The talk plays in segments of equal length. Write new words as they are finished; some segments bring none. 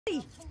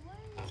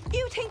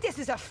You think this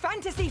is a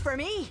fantasy for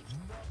me?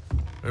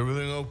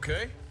 Everything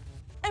okay?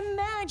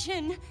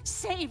 Imagine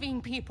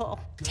saving people,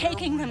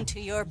 taking them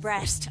to your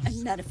breast,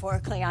 and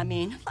metaphorically, I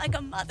mean, like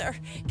a mother,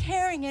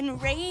 caring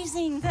and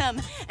raising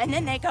them, and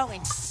then they go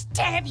and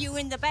stab you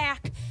in the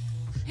back.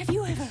 Have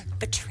you ever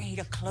betrayed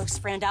a close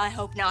friend? I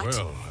hope not.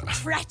 Well,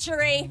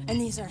 Treachery.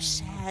 And these are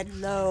sad,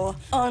 low,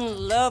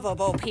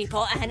 unlovable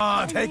people,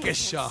 and take a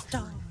shot.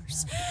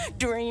 Stars,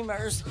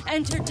 dreamers,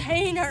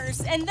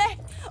 entertainers, and they...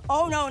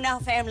 Oh, no, now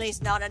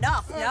family's not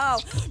enough.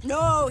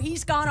 No,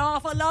 he's gone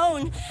off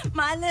alone.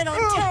 My little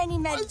tiny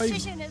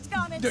magician has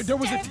gone and There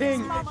was a stabbed thing.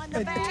 his mom on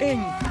the A back. thing.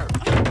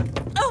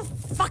 Oh,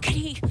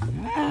 fuckity.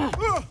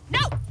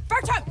 No,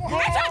 Bertram!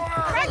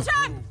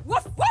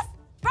 Woof, woof!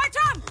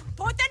 Bertram,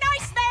 put the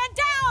nice man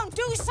down.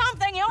 Do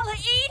something, you'll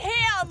eat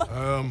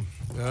him.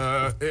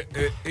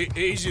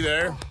 Easy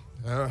there.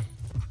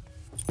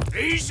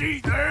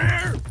 Easy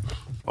there!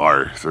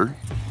 Arthur?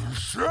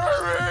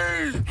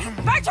 Sorry!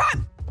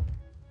 Bertram!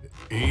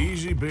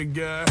 Easy, big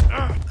guy.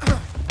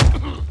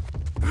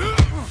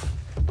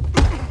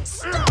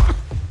 Stop!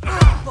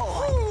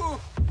 Boy.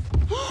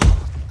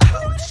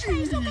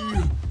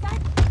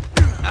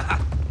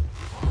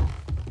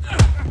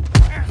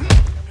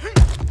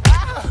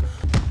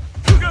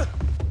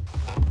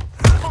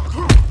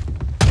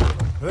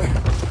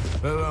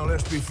 Well,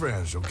 let's be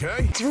friends,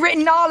 okay? It's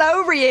written all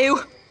over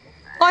you.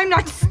 I'm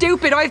not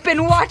stupid. I've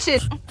been watching.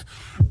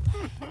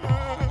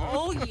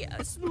 Oh,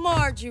 yes,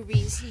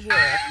 Marjorie's here.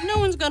 No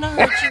one's gonna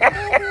hurt you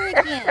ever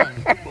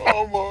again.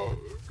 Mama,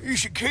 you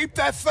should keep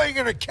that thing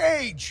in a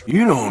cage.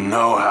 You don't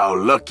know how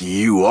lucky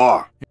you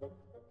are.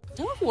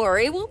 Don't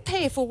worry, we'll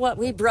pay for what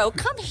we broke.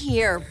 Come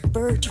here,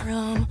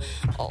 Bertram.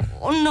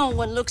 Oh, no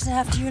one looks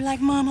after you like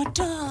Mama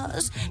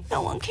does.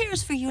 No one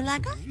cares for you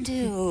like I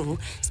do.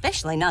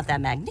 Especially not that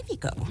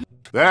Magnifico.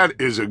 That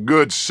is a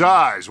good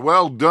size.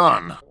 Well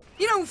done.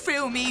 You don't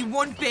fool me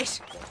one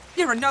bit.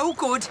 You're a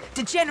no-good,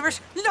 degenerate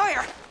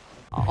liar.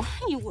 Oh,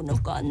 you wouldn't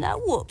have gotten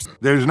that whoops.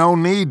 There's no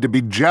need to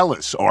be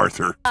jealous,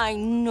 Arthur. I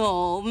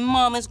know.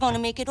 Mama's gonna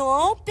make it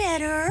all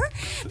better.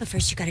 But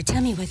first you gotta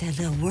tell me where that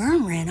little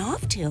worm ran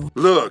off to.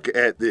 Look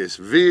at this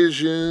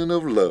vision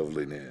of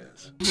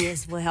loveliness.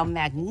 Yes, well,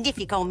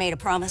 Magnifico made a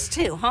promise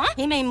too, huh?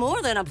 He made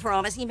more than a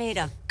promise. He made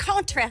a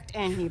contract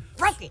and he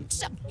broke it.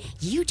 So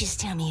you just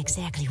tell me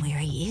exactly where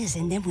he is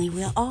and then we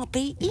will all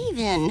be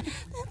even.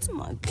 That's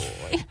my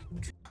boy.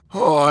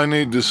 Oh, I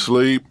need to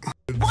sleep.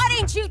 Why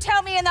didn't you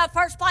tell me in the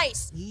first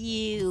place?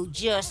 You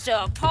just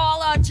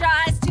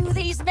apologize to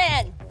these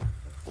men.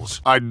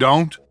 I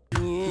don't.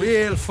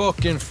 Real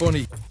fucking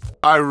funny.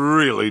 I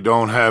really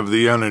don't have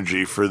the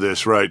energy for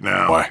this right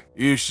now. Why,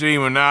 you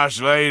seem a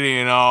nice lady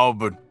and all,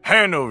 but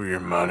hand over your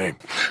money.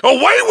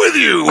 Away with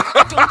you!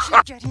 Don't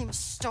you get him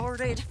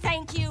started.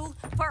 Thank you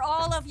for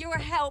all of your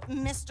help,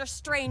 Mr.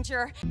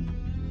 Stranger.